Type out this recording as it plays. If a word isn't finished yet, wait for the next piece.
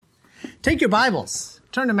Take your Bibles,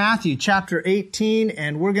 turn to Matthew chapter 18,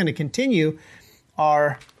 and we're going to continue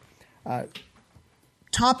our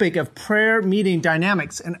topic of prayer meeting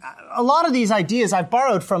dynamics. And a lot of these ideas I've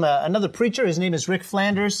borrowed from another preacher. His name is Rick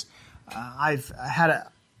Flanders. I've had an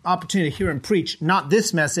opportunity to hear him preach, not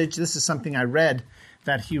this message. This is something I read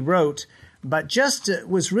that he wrote, but just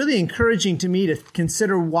was really encouraging to me to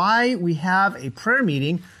consider why we have a prayer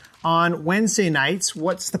meeting on Wednesday nights.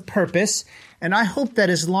 What's the purpose? And I hope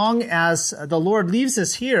that as long as the Lord leaves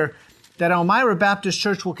us here, that Elmira Baptist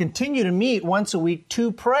Church will continue to meet once a week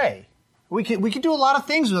to pray. We could do a lot of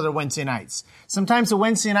things with our Wednesday nights. Sometimes a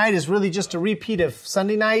Wednesday night is really just a repeat of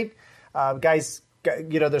Sunday night. Guys,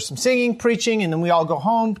 there's some singing, preaching, and then we all go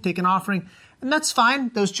home, take an offering. And that's fine.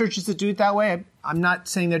 Those churches that do it that way, I'm not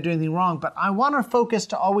saying they're doing anything wrong, but I want our focus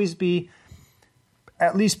to always be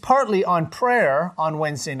at least partly on prayer on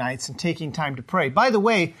Wednesday nights and taking time to pray. By the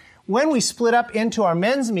way, when we split up into our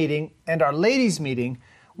men's meeting and our ladies' meeting,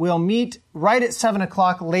 we'll meet right at 7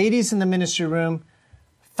 o'clock, ladies in the ministry room,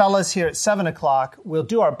 fellas here at 7 o'clock. We'll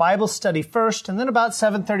do our Bible study first, and then about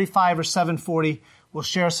 7:35 or 7:40, we'll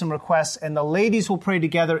share some requests, and the ladies will pray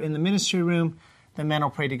together in the ministry room. The men will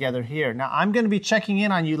pray together here. Now, I'm going to be checking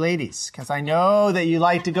in on you ladies, because I know that you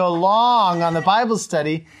like to go long on the Bible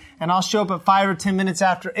study, and I'll show up at 5 or 10 minutes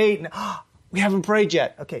after 8, and we haven't prayed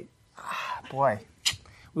yet. Okay, boy,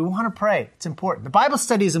 we want to pray. It's important. The Bible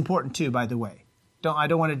study is important too, by the way. I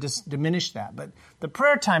don't want to diminish that, but the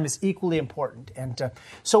prayer time is equally important. And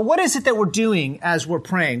so what is it that we're doing as we're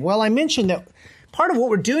praying? Well, I mentioned that part of what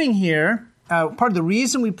we're doing here, part of the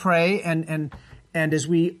reason we pray and as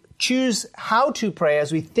we choose how to pray,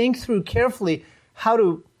 as we think through carefully how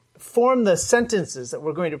to form the sentences that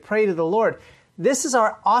we're going to pray to the Lord, this is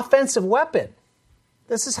our offensive weapon.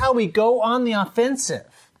 This is how we go on the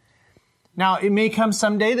offensive. Now, it may come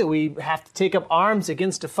someday that we have to take up arms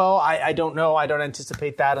against a foe. I don't know. I don't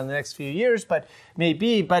anticipate that in the next few years, but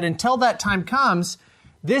maybe. But until that time comes,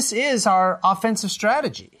 this is our offensive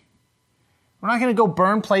strategy. We're not going to go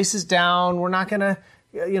burn places down. We're not going to,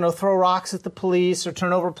 throw rocks at the police or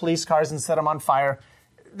turn over police cars and set them on fire.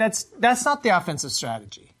 That's not the offensive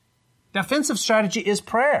strategy. The offensive strategy is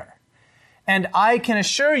prayer. And I can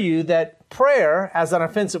assure you that prayer as an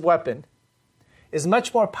offensive weapon is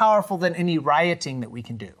much more powerful than any rioting that we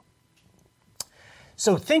can do.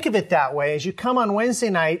 So think of it that way. As you come on Wednesday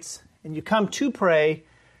nights and you come to pray,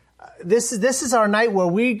 this is our night where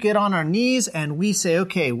we get on our knees and we say,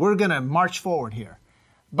 okay, we're going to march forward here.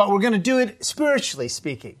 But we're going to do it spiritually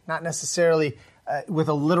speaking, not necessarily with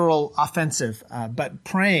a literal offensive, but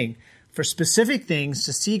praying for specific things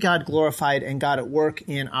to see God glorified and God at work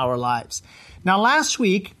in our lives. Now, last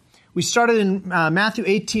week, we started in Matthew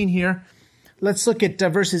 18 here. Let's look at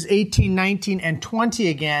verses 18, 19, and 20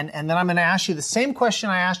 again, and then I'm going to ask you the same question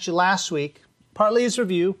I asked you last week, partly as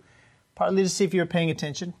review, partly to see if you were paying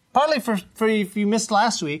attention, partly for if you missed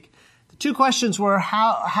last week. The two questions were,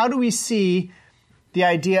 how do we see the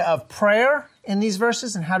idea of prayer in these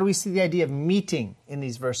verses, and how do we see the idea of meeting in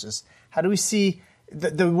these verses? How do we see,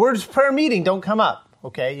 the words prayer meeting don't come up,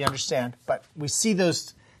 okay, you understand, but we see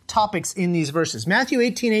those topics in these verses. Matthew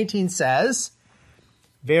 18:18 says,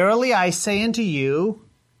 "Verily I say unto you,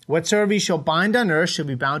 whatsoever ye shall bind on earth shall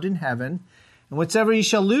be bound in heaven, and whatsoever ye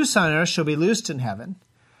shall loose on earth shall be loosed in heaven.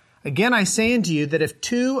 Again I say unto you, that if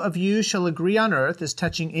two of you shall agree on earth as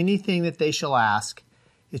touching anything that they shall ask,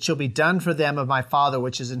 it shall be done for them of my Father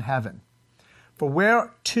which is in heaven. For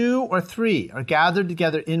where 2 or 3 are gathered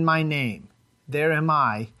together in my name, there am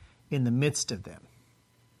I in the midst of them."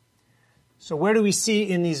 So where do we see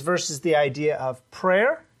in these verses the idea of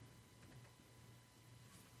prayer?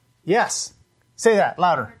 Yes. Say that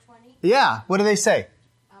louder. Yeah. What do they say?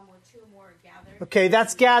 Where 2 or more are gathered. Okay,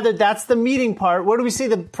 that's gathered. That's the meeting part. Where do we see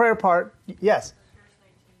the prayer part? Yes.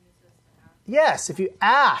 Yes, if you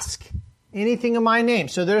ask anything in my name.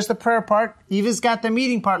 So there's the prayer part. Eva's got the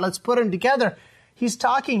meeting part. Let's put them together. He's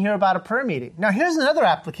talking here about a prayer meeting. Now, here's another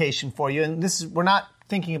application for you, and we're not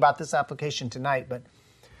thinking about this application tonight, but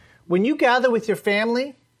when you gather with your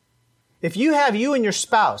family, if you have you and your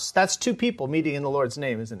spouse, that's 2 people meeting in the Lord's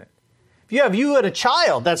name, isn't it? If you have you and a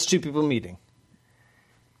child, that's 2 people meeting.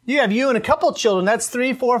 You have you and a couple children, that's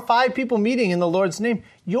 3, 4, 5 people meeting in the Lord's name.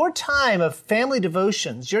 Your time of family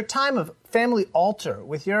devotions, your time of family altar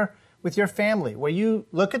with your family, where you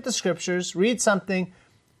look at the scriptures, read something,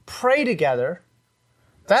 pray together,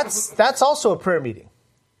 that's also a prayer meeting.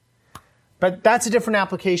 But that's a different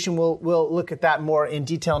application. We'll look at that more in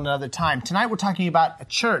detail another time. Tonight we're talking about a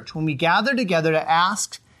church. When we gather together to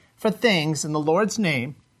ask for things in the Lord's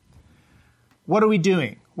name, what are we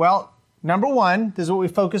doing? Well, number one, this is what we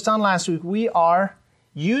focused on last week. We are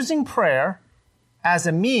using prayer as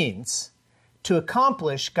a means to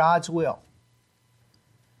accomplish God's will.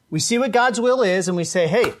 We see what God's will is and we say,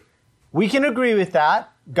 hey, we can agree with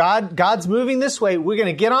that. God's moving this way. We're going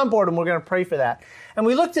to get on board and we're going to pray for that. And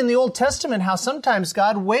we looked in the Old Testament how sometimes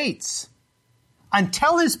God waits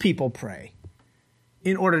until his people pray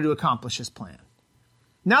in order to accomplish his plan.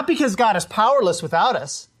 Not because God is powerless without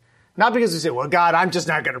us. Not because we say, well, God, I'm just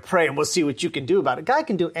not going to pray and we'll see what you can do about it. God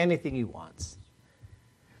can do anything he wants.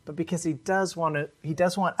 But because he does want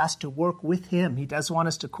us to work with him. He does want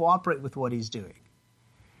us to cooperate with what he's doing.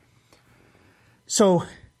 So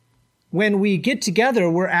when we get together,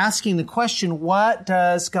 we're asking the question, what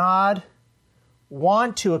does God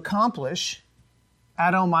want to accomplish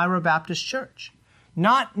at Elmira Baptist Church?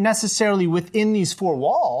 Not necessarily within these four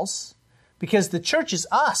walls, because the church is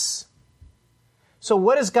us. So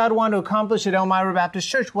what does God want to accomplish at Elmira Baptist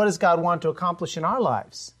Church? What does God want to accomplish in our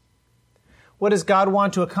lives? What does God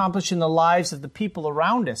want to accomplish in the lives of the people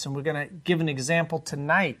around us? And we're going to give an example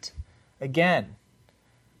tonight, again,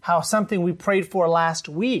 how something we prayed for last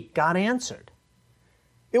week, God answered.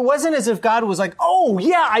 It wasn't as if God was like, oh,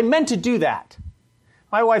 yeah, I meant to do that.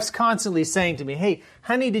 My wife's constantly saying to me, hey,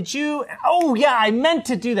 honey, did you? Oh, yeah, I meant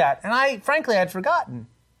to do that. And frankly, I'd forgotten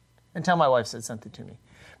until my wife said something to me.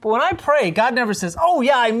 But when I pray, God never says, oh,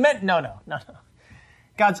 yeah, I meant, no.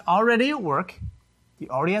 God's already at work. He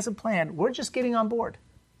already has a plan. We're just getting on board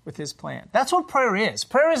with his plan. That's what prayer is.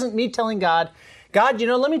 Prayer isn't me telling God,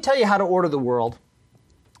 let me tell you how to order the world.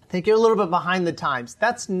 I think you're a little bit behind the times.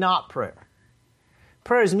 That's not prayer.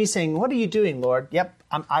 Prayer is me saying, what are you doing, Lord? Yep,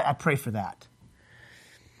 I pray for that.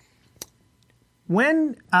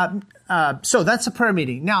 So that's a prayer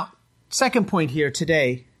meeting. Now, second point here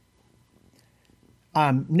today,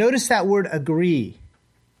 notice that word agree.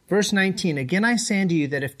 Verse 19, again I say unto you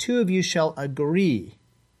that if two of you shall agree.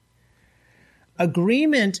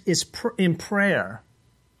 Agreement is in prayer.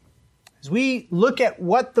 As we look at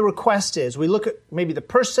what the request is, we look at maybe the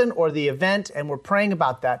person or the event and we're praying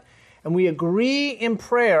about that, and we agree in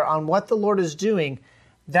prayer on what the Lord is doing,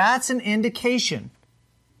 that's an indication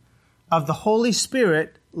of the Holy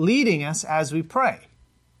Spirit leading us as we pray.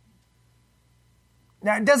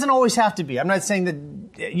 Now, it doesn't always have to be. I'm not saying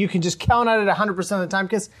that you can just count on it 100% of the time,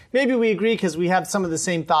 because maybe we agree because we have some of the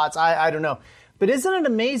same thoughts. I don't know. But isn't it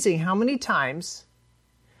amazing how many times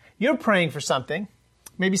you're praying for something?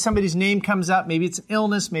 Maybe somebody's name comes up. Maybe it's an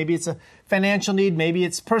illness. Maybe it's a financial need. Maybe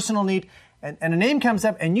it's personal need. And a name comes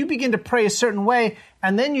up and you begin to pray a certain way.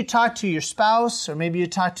 And then you talk to your spouse, or maybe you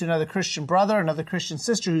talk to another Christian brother, another Christian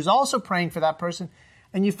sister who's also praying for that person.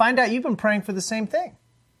 And you find out you've been praying for the same thing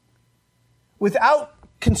without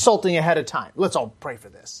consulting ahead of time. Let's all pray for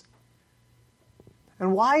this.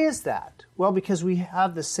 And why is that? Well, because we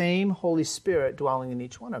have the same Holy Spirit dwelling in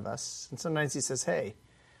each one of us. And sometimes he says, hey,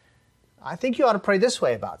 I think you ought to pray this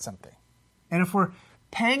way about something. And if we're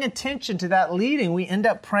paying attention to that leading, we end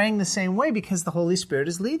up praying the same way because the Holy Spirit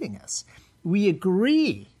is leading us. We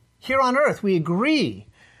agree. Here on earth, we agree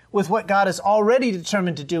with what God is already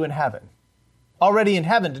determined to do in heaven. Already in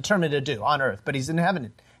heaven, determined to do on earth. But he's in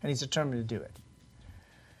heaven and he's determined to do it.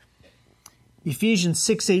 Ephesians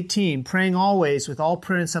 6:18, praying always with all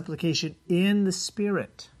prayer and supplication in the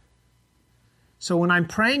Spirit. So when I'm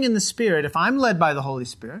praying in the Spirit, if I'm led by the Holy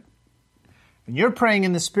Spirit, and you're praying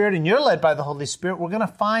in the Spirit and you're led by the Holy Spirit, we're going to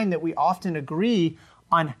find that we often agree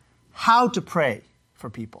on how to pray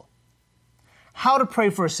for people, how to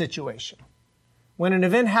pray for a situation. When an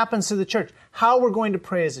event happens to the church, how we're going to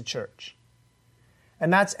pray as a church.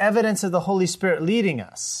 And that's evidence of the Holy Spirit leading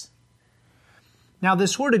us. Now,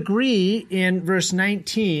 this word agree in verse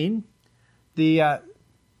 19, the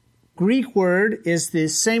Greek word is the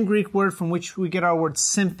same Greek word from which we get our word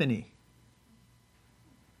symphony.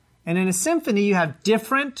 And in a symphony, you have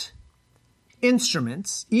different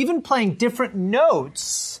instruments, even playing different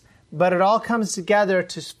notes, but it all comes together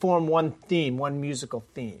to form one theme, one musical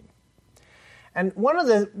theme. And one of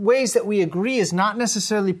the ways that we agree is not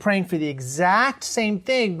necessarily praying for the exact same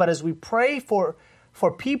thing, but as we pray for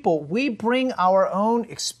people, we bring our own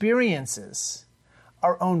experiences,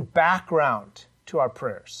 our own background to our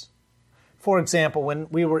prayers. For example, when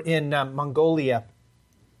we were in Mongolia,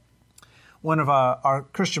 one of our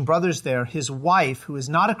Christian brothers there, his wife, who was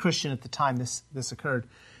not a Christian at the time this occurred,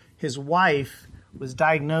 his wife was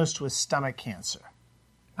diagnosed with stomach cancer.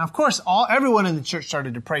 Now, of course, everyone in the church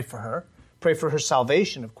started to pray for her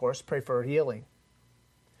salvation, of course, pray for her healing.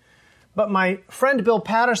 But my friend Bill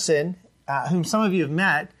Patterson, whom some of you have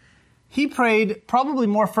met, he prayed probably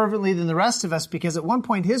more fervently than the rest of us because at one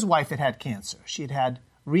point his wife had cancer. She had had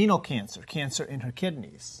renal cancer in her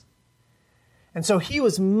kidneys. And so he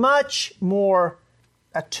was much more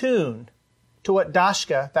attune to what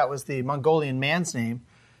Dashka, that was the Mongolian man's name,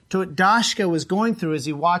 to what Dashka was going through as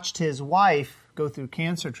he watched his wife go through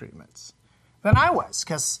cancer treatments than I was,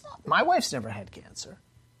 because my wife's never had cancer.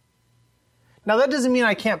 Now, that doesn't mean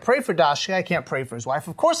I can't pray for Dashka. I can't pray for his wife.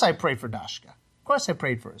 Of course I pray for Dashka. Of course I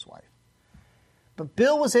prayed for his wife. But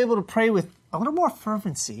Bill was able to pray with a little more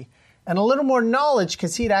fervency and a little more knowledge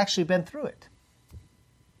because he'd actually been through it.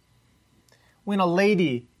 When a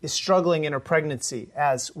lady is struggling in her pregnancy,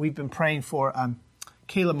 as we've been praying for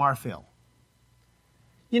Kayla Marfil,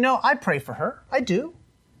 I pray for her. I do.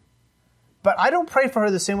 But I don't pray for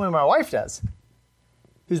her the same way my wife does,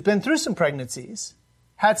 who's been through some pregnancies,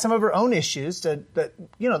 had some of her own issues that the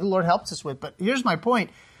Lord helps us with. But here's my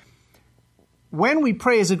point. When we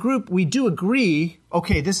pray as a group, we do agree,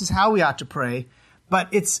 okay, this is how we ought to pray, but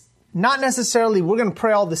it's not necessarily we're going to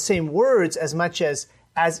pray all the same words as much as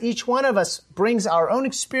each one of us brings our own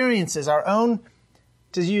experiences, our own,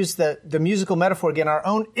 to use the musical metaphor again, our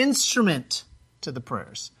own instrument to the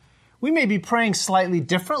prayers. We may be praying slightly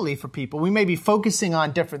differently for people. We may be focusing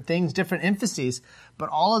on different things, different emphases, but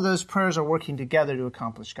all of those prayers are working together to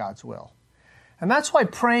accomplish God's will. And that's why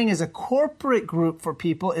praying as a corporate group for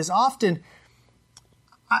people is often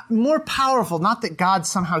more powerful. Not that God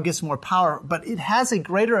somehow gets more power, but it has a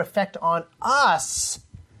greater effect on us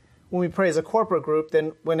when we pray as a corporate group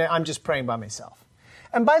than when I'm just praying by myself.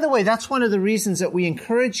 And by the way, that's one of the reasons that we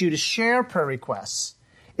encourage you to share prayer requests.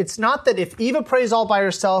 It's not that if Eva prays all by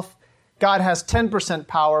herself, God has 10%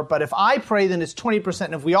 power, but if I pray, then it's 20%.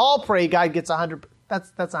 And if we all pray, God gets 100%.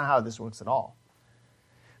 That's not how this works at all.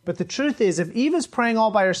 But the truth is, if Eva's praying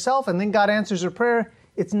all by herself and then God answers her prayer,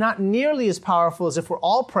 it's not nearly as powerful as if we're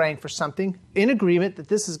all praying for something in agreement that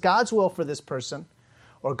this is God's will for this person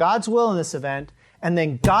or God's will in this event, and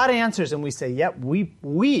then God answers and we say, yep,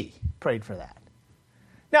 we prayed for that.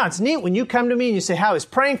 Now, it's neat when you come to me and you say, I was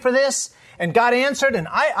praying for this, and God answered, and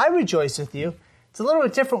I rejoice with you. It's a little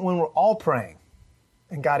bit different when we're all praying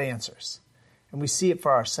and God answers and we see it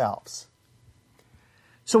for ourselves.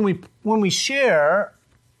 So when we share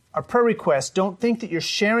our prayer request, don't think that you're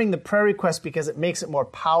sharing the prayer request because it makes it more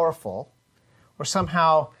powerful or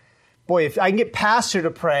somehow, boy, if I can get pastor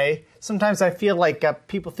to pray, sometimes I feel like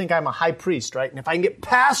people think I'm a high priest, right? And if I can get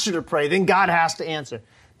pastor to pray, then God has to answer.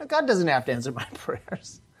 Now, God doesn't have to answer my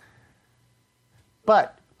prayers.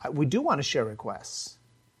 But we do want to share requests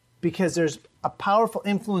because there's a powerful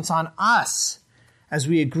influence on us as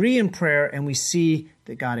we agree in prayer and we see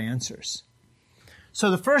that God answers.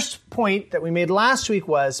 So the first point that we made last week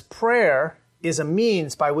was prayer is a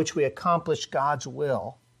means by which we accomplish God's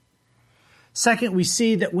will. Second, we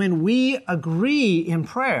see that when we agree in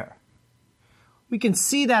prayer, we can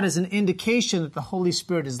see that as an indication that the Holy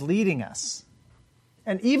Spirit is leading us.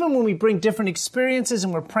 And even when we bring different experiences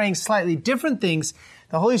and we're praying slightly different things,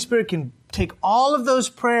 the Holy Spirit can take all of those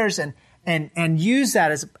prayers and use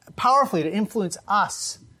that as powerfully to influence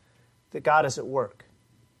us that God is at work.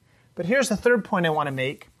 But here's the third point I want to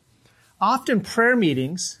make. Often prayer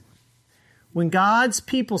meetings, when God's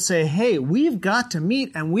people say, hey, we've got to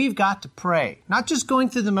meet and we've got to pray, not just going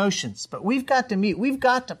through the motions, but we've got to meet, we've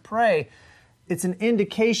got to pray, it's an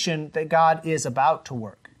indication that God is about to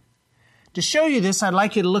work. To show you this, I'd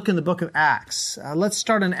like you to look in the book of Acts. Let's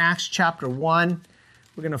start in Acts chapter 1.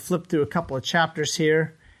 We're going to flip through a couple of chapters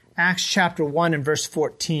here. Acts chapter 1 and verse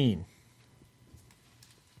 14.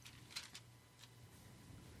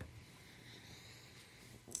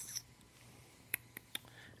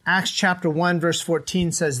 Acts chapter 1 verse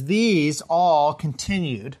 14 says, these all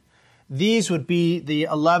continued. These would be the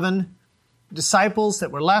 11 disciples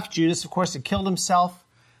that were left. Judas, of course, had killed himself.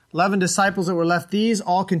 11 disciples that were left. These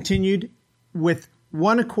all continued with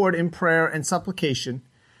one accord in prayer and supplication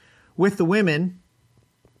with the women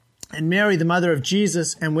and Mary, the mother of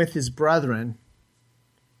Jesus, and with his brethren.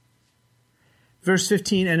 Verse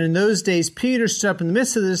 15, and in those days Peter stood up in the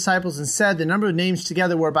midst of the disciples and said the number of names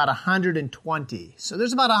together were about 120. So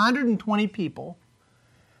there's about 120 people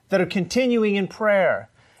that are continuing in prayer.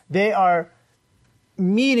 They are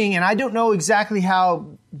meeting, and I don't know exactly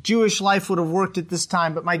how Jewish life would have worked at this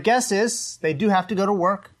time, but my guess is they do have to go to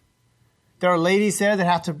work. There are ladies there that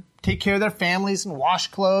have to take care of their families and wash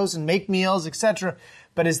clothes and make meals, etc.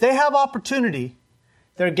 But as they have opportunity,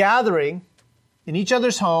 they're gathering in each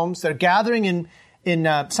other's homes. They're gathering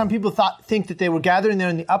in some people think that they were gathering there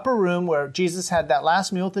in the upper room where Jesus had that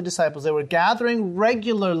last meal with the disciples. They were gathering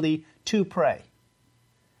regularly to pray.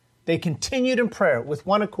 They continued in prayer with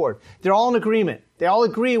one accord. They're all in agreement. They all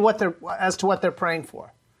agree as to what they're praying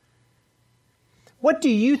for. What do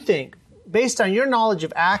you think, based on your knowledge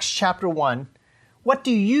of Acts chapter 1, What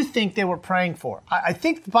do you think they were praying for? I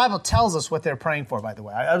think the Bible tells us what they're praying for, by the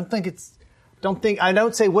way. I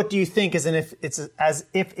don't say what do you think as if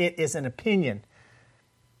it is an opinion.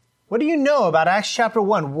 What do you know about Acts chapter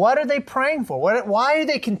 1? What are they praying for? Why are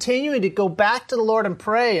they continuing to go back to the Lord and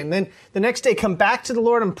pray, and then the next day come back to the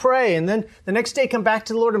Lord and pray, and then the next day come back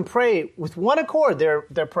to the Lord and pray? With one accord,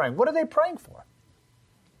 they're praying. What are they praying for?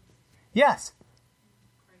 Yes.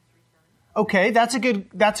 Okay, that's a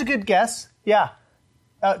good guess. Yeah.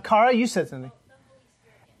 Cara, you said something.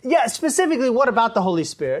 Yeah, specifically, what about the Holy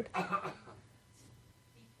Spirit?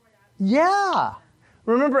 Yeah.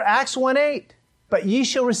 Remember Acts 1:8. But ye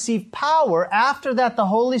shall receive power. After that, the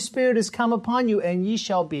Holy Spirit is come upon you, and ye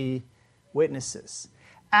shall be witnesses.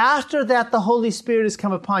 After that, the Holy Spirit has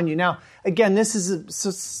come upon you. Now, again, this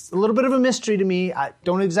is a little bit of a mystery to me. I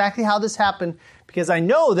don't know exactly how this happened, because I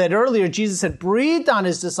know that earlier Jesus had breathed on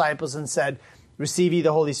his disciples and said, receive ye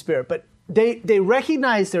the Holy Spirit. But they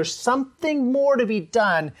recognize there's something more to be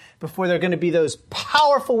done before they're going to be those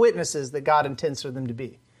powerful witnesses that God intends for them to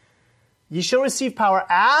be. You shall receive power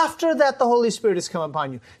after that the Holy Spirit has come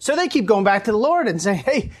upon you. So they keep going back to the Lord and saying,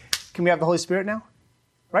 hey, can we have the Holy Spirit now?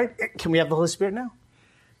 Right? Can we have the Holy Spirit now?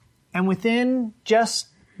 And within just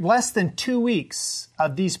less than 2 weeks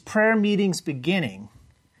of these prayer meetings beginning,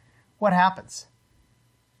 what happens?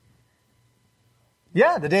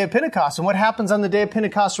 Yeah, the day of Pentecost. And what happens on the day of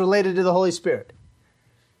Pentecost related to the Holy Spirit?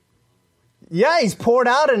 Yeah, he's poured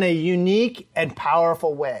out in a unique and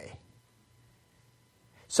powerful way.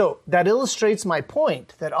 So that illustrates my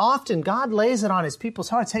point that often God lays it on his people's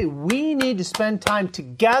hearts. Hey, we need to spend time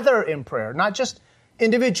together in prayer, not just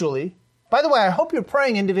individually. By the way, I hope you're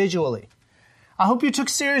praying individually. I hope you took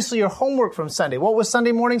seriously your homework from Sunday. What was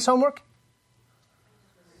Sunday morning's homework?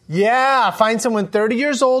 Yeah, find someone 30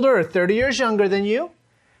 years older or 30 years younger than you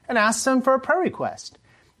and ask them for a prayer request.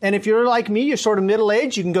 And if you're like me, you're sort of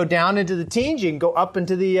middle-aged, you can go down into the teens, you can go up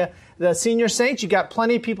into the senior saints. You've got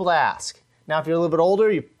plenty of people to ask. Now, if you're a little bit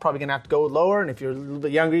older, you're probably going to have to go lower. And if you're a little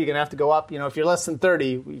bit younger, you're going to have to go up. If you're less than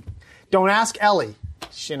 30, don't ask Ellie.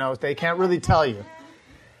 They can't really tell you.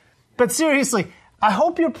 But seriously, I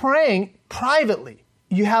hope you're praying privately.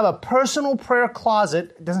 You have a personal prayer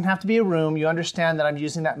closet. It doesn't have to be a room. You understand that I'm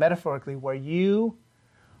using that metaphorically, where you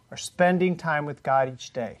are spending time with God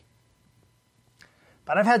each day.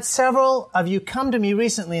 But I've had several of you come to me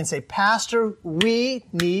recently and say, Pastor, we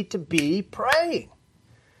need to be praying.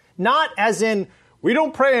 Not as in, we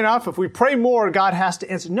don't pray enough. If we pray more, God has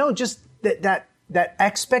to answer. No, just that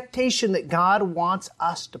expectation that God wants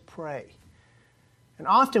us to pray. And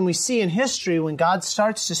often we see in history when God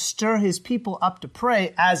starts to stir his people up to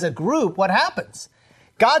pray as a group, what happens?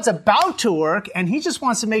 God's about to work, and he just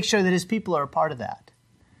wants to make sure that his people are a part of that.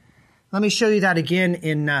 Let me show you that again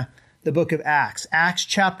in the book of Acts. Acts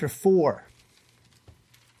chapter 4.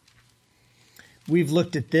 We've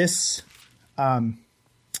looked at this.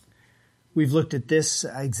 We've looked at this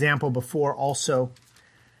example before also.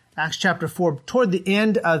 Acts chapter 4, toward the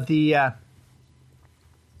end of the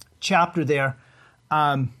chapter there.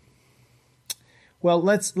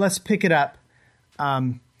 Let's pick it up.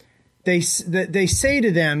 They say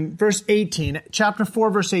to them, verse 18, chapter 4,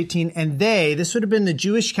 verse 18, and they, this would have been the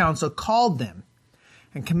Jewish council, called them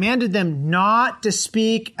and commanded them not to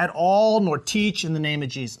speak at all nor teach in the name of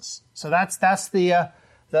Jesus. So that's the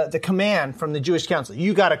command from the Jewish council.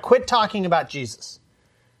 You got to quit talking about Jesus.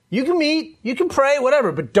 You can meet, you can pray,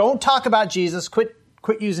 whatever, but don't talk about Jesus. Quit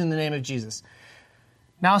using the name of Jesus.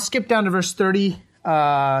 Now skip down to verse 23.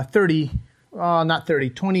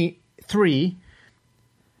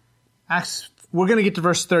 Acts, we're going to get to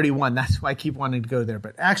verse 31. That's why I keep wanting to go there.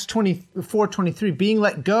 But Acts 24:23, being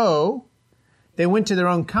let go, they went to their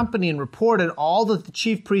own company and reported all that the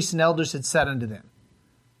chief priests and elders had said unto them.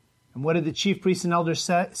 And what did the chief priests and elders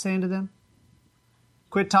say unto them?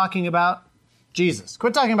 Quit talking about Jesus.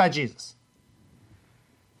 Quit talking about Jesus.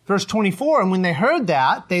 Verse 24, and when they heard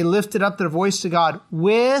that, they lifted up their voice to God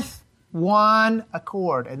with one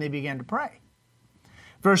accord, and they began to pray.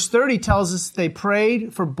 Verse 30 tells us they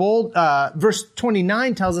prayed for verse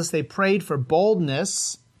 29 tells us they prayed for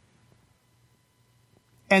boldness.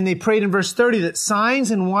 And they prayed in verse 30 that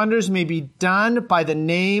signs and wonders may be done by the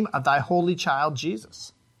name of thy holy child,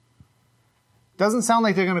 Jesus. Doesn't sound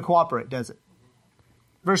like they're going to cooperate, does it?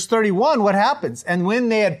 Verse 31, what happens? And when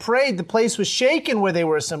they had prayed, the place was shaken where they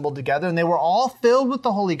were assembled together, and they were all filled with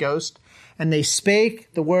the Holy Ghost, and they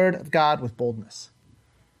spake the word of God with boldness.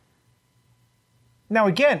 Now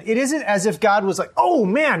again, it isn't as if God was like, oh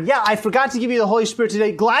man, yeah, I forgot to give you the Holy Spirit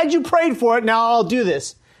today. Glad you prayed for it. Now I'll do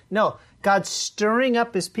this. No, God's stirring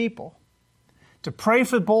up his people to pray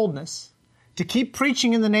for boldness, to keep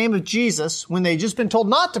preaching in the name of Jesus when they'd just been told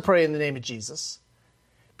not to pray in the name of Jesus,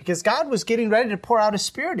 because God was getting ready to pour out His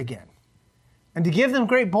Spirit again and to give them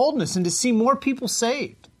great boldness and to see more people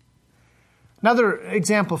saved. Another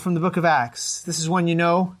example from the book of Acts. This is one you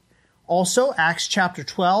know also, Acts chapter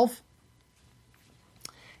 12.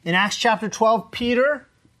 In Acts chapter 12, Peter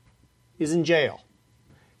is in jail.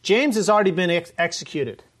 James has already been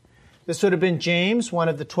executed. This would have been James, one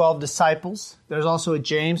of the 12 disciples. There's also a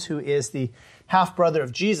James who is the half-brother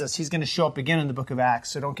of Jesus. He's going to show up again in the book of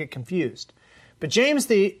Acts, so don't get confused. But James,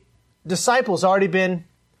 the disciple, has already been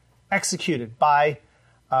executed by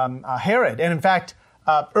Herod. And in fact,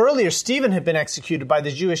 earlier, Stephen had been executed by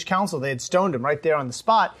the Jewish council. They had stoned him right there on the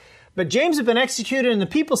spot. But James had been executed, and the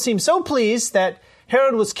people seemed so pleased that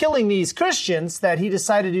Herod was killing these Christians that he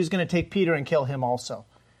decided he was going to take Peter and kill him also.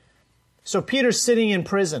 So Peter's sitting in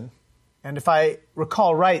prison. And if I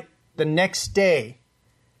recall right, the next day,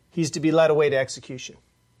 he's to be led away to execution.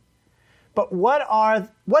 But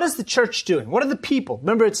what is the church doing? What are the people?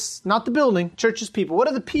 Remember, it's not the building, church is people. What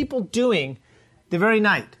are the people doing the very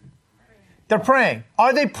night? They're praying.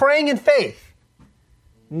 Are they praying in faith?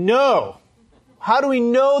 No. How do we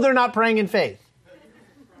know they're not praying in faith?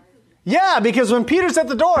 Yeah, because when Peter's at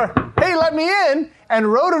the door, hey, let me in, and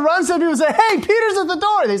Rhoda runs to people and say, hey, Peter's at the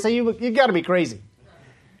door. They say, you got to be crazy.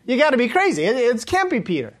 You got to be crazy. It can't be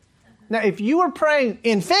Peter. Now, if you were praying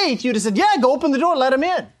in faith, you'd have said, yeah, go open the door, let him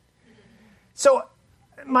in. So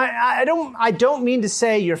I don't mean to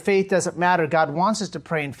say your faith doesn't matter. God wants us to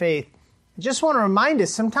pray in faith. I just want to remind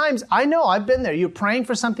us, sometimes, I know I've been there. You're praying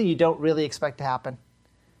for something you don't really expect to happen.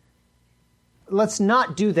 Let's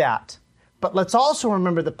not do that. But let's also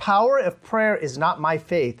remember the power of prayer is not my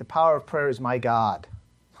faith. The power of prayer is my God.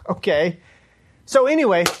 Okay? So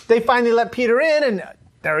anyway, they finally let Peter in, and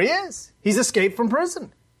there he is. He's escaped from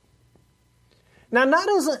prison. Now, not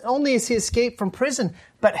only is he escaped from prison,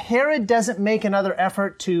 but Herod doesn't make another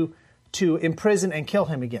effort to imprison and kill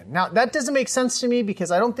him again. Now, that doesn't make sense to me because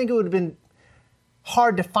I don't think it would have been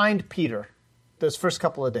hard to find Peter those first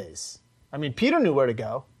couple of days. I mean, Peter knew where to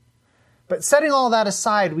go. But setting all that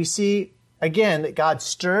aside, we see, again, that God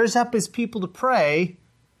stirs up His people to pray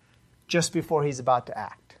just before He's about to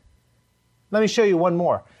act. Let me show you one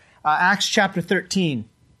more. Acts chapter 13.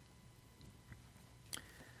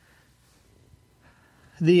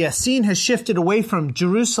 The scene has shifted away from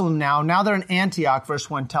Jerusalem now. Now they're in Antioch, verse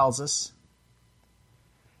 1 tells us.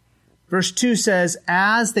 Verse 2 says,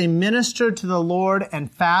 as they ministered to the Lord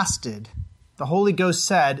and fasted, the Holy Ghost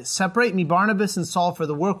said, separate me Barnabas and Saul for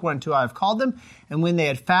the work whereunto I have called them. And when they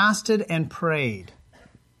had fasted and prayed.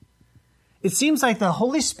 It seems like the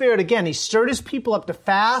Holy Spirit, again, He stirred His people up to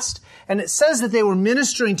fast. And it says that they were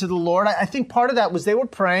ministering to the Lord. I think part of that was they were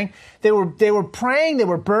praying. They were praying. They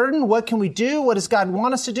were burdened. What can we do? What does God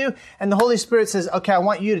want us to do? And the Holy Spirit says, okay, I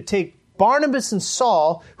want you to take Barnabas and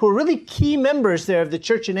Saul, who are really key members there of the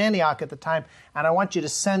church in Antioch at the time, and I want you to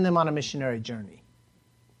send them on a missionary journey.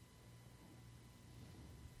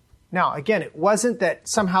 Now, again, it wasn't that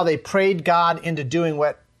somehow they prayed God into doing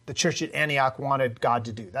what the church at Antioch wanted God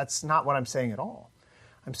to do. That's not what I'm saying at all.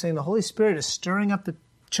 I'm saying the Holy Spirit is stirring up the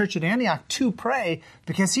church at Antioch to pray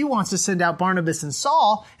because He wants to send out Barnabas and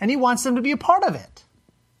Saul, and He wants them to be a part of it.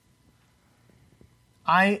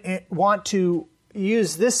 I want to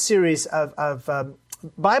use this series of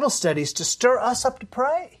Bible studies to stir us up to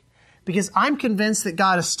pray. Because I'm convinced that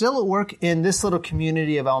God is still at work in this little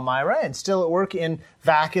community of Elmira and still at work in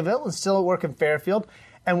Vacaville and still at work in Fairfield.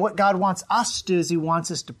 And what God wants us to do is He wants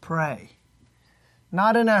us to pray.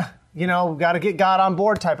 Not in a, we've got to get God on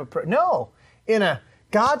board type of prayer. No, in a,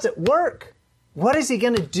 God's at work. What is He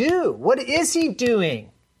going to do? What is He doing?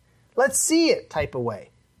 Let's see it type of way.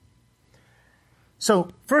 So,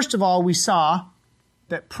 first of all, we saw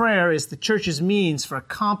that prayer is the church's means for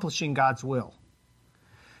accomplishing God's will.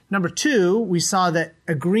 Number 2, we saw that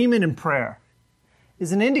agreement in prayer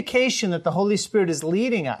is an indication that the Holy Spirit is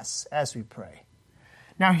leading us as we pray.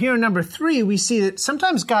 Now here in number 3, we see that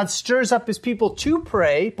sometimes God stirs up His people to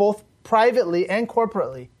pray, both privately and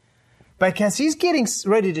corporately, because He's getting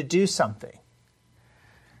ready to do something.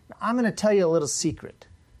 Now, I'm going to tell you a little secret.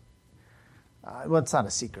 Well, it's not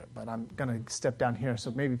a secret, but I'm going to step down here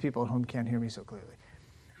so maybe people at home can't hear me so clearly.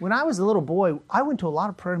 When I was a little boy, I went to a lot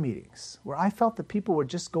of prayer meetings where I felt that people were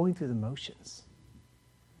just going through the motions.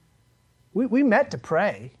 We met to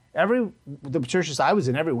pray. The churches I was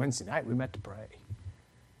in, every Wednesday night, we met to pray.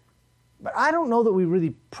 But I don't know that we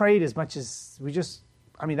really prayed as much as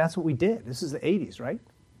that's what we did. This is the 80s, right?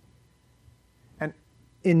 And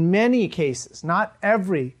in many cases, not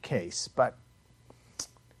every case, but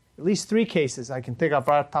at least 3 cases I can think of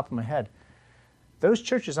right off the top of my head, those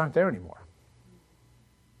churches aren't there anymore.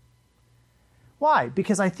 Why?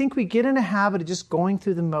 Because I think we get in a habit of just going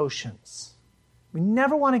through the motions. We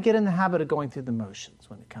never want to get in the habit of going through the motions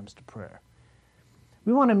when it comes to prayer.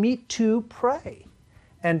 We want to meet to pray.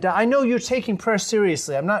 And I know you're taking prayer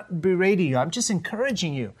seriously. I'm not berating you. I'm just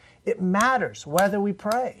encouraging you. It matters whether we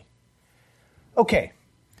pray. Okay.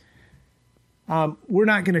 We're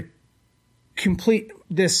not going to complete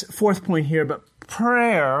this fourth point here, but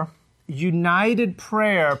prayer, united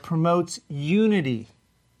prayer, promotes unity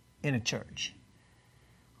in a church.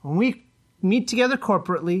 When we meet together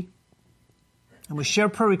corporately and we share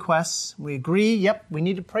prayer requests, we agree, yep, we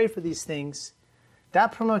need to pray for these things,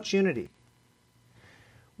 that promotes unity.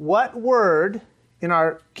 What word, in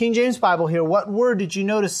our King James Bible here, what word did you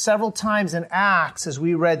notice several times in Acts as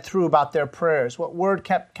we read through about their prayers? What word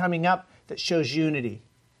kept coming up that shows unity?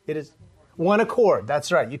 It is one accord.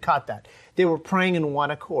 That's right. You caught that. They were praying in one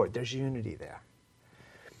accord. There's unity there.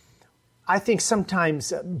 I think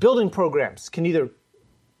sometimes building programs can either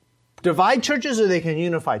divide churches or they can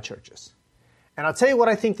unify churches. And I'll tell you what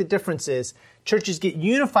I think the difference is. Churches get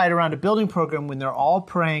unified around a building program when they're all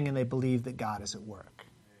praying and they believe that God is at work.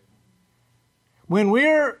 When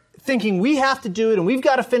we're thinking we have to do it and we've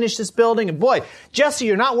got to finish this building, and boy, Jesse,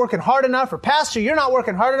 you're not working hard enough, or Pastor, you're not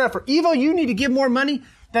working hard enough, or Evo, you need to give more money,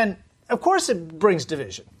 then of course it brings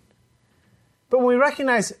division. But when we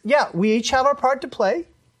recognize, yeah, we each have our part to play,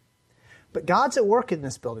 but God's at work in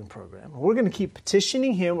this building program. We're going to keep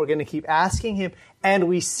petitioning Him. We're going to keep asking Him. And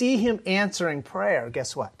we see Him answering prayer.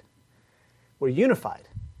 Guess what? We're unified.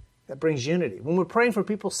 That brings unity. When we're praying for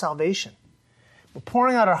people's salvation, we're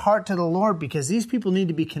pouring out our heart to the Lord because these people need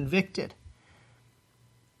to be convicted.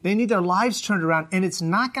 They need their lives turned around. And it's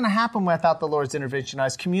not going to happen without the Lord's intervention. I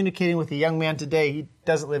was communicating with a young man today. He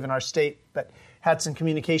doesn't live in our state, but had some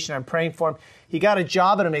communication. I'm praying for him. He got a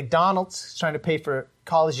job at a McDonald's. He's trying to pay for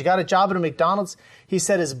college. He got a job at a McDonald's. He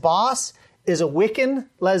said his boss is a Wiccan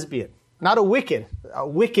lesbian. Not a Wiccan, a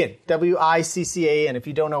Wiccan, W-I-C-C-A-N. If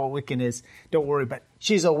you don't know what Wiccan is, don't worry. But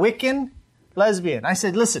she's a Wiccan lesbian. I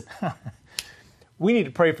said, listen, we need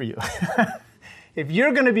to pray for you. If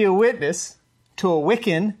you're going to be a witness to a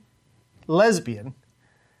Wiccan lesbian,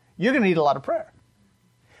 you're going to need a lot of prayer.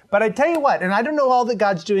 But I tell you what, and I don't know all that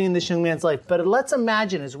God's doing in this young man's life, but let's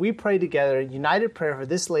imagine as we pray together, united prayer for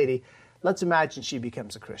this lady, let's imagine she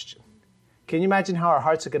becomes a Christian. Can you imagine how our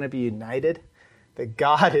hearts are going to be united? That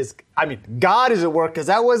God is at work, because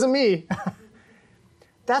that wasn't me.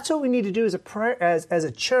 That's what we need to do as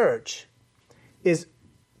a church, is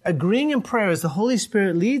agreeing in prayer as the Holy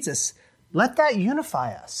Spirit leads us. Let that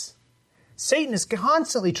unify us. Satan is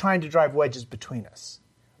constantly trying to drive wedges between us.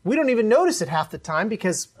 We don't even notice it half the time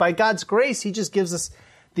because by God's grace, He just gives us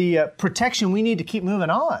the protection we need to keep moving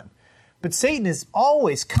on. But Satan is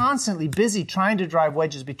always constantly busy trying to drive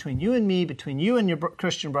wedges between you and me, between you and your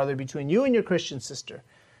Christian brother, between you and your Christian sister.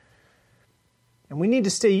 And we need to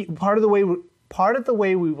stay, part of the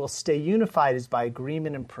way we will stay unified is by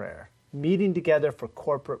agreement in prayer, meeting together for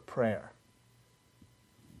corporate prayer.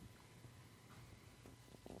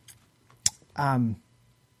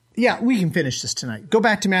 Yeah, we can finish this tonight. Go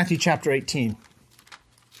back to Matthew chapter 18.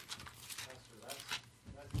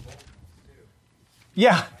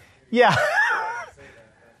 Yeah. Yes.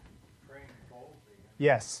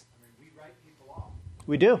 I mean, we write people off.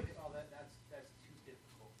 We do. Oh, that's too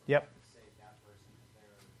difficult. Yep. To say that person is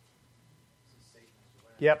there, some Satanist or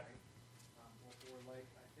whatever. Yep. Right? Or like,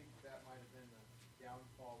 I think that might have been the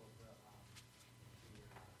downfall of the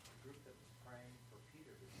group that was praying for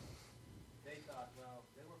Peter. They thought, well,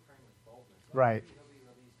 they were praying with boldness. Right. Maybe he'll be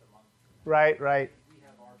released among them. Right. We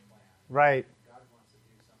have our plan. Right. God wants to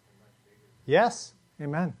do something much bigger. Yes.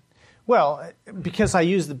 Amen. Well, because I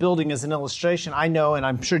use the building as an illustration, I know, and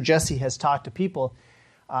I'm sure Jesse has talked to people,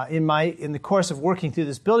 in the course of working through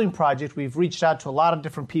this building project, we've reached out to a lot of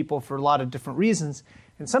different people for a lot of different reasons.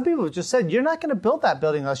 And some people have just said, you're not going to build that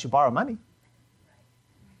building unless you borrow money.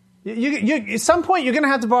 At some point, you're going to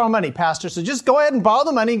have to borrow money, Pastor, so just go ahead and borrow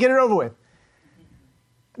the money and get it over with.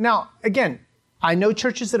 Now, again, I know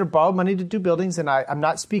churches that have borrowed money to do buildings, and I'm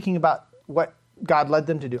not speaking about what God led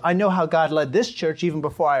them to do. I know how God led this church even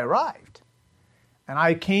before I arrived. And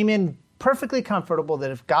I came in perfectly comfortable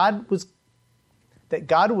that God was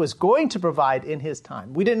going to provide in His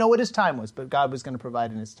time. We didn't know what His time was, but God was going to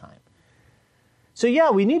provide in His time. So yeah,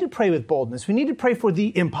 we need to pray with boldness. We need to pray for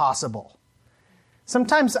the impossible.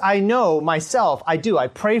 Sometimes I know myself, I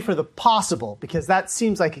pray for the possible because that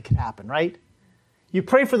seems like it could happen, right? You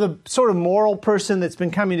pray for the sort of moral person that's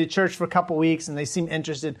been coming to church for a couple weeks and they seem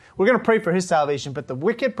interested. We're going to pray for his salvation, but the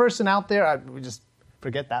wicked person out there, we just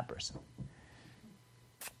forget that person.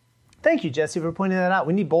 Thank you, Jesse, for pointing that out.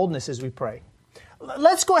 We need boldness as we pray.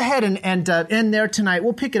 let's go ahead and end there tonight.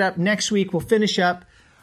 We'll pick it up next week. We'll finish up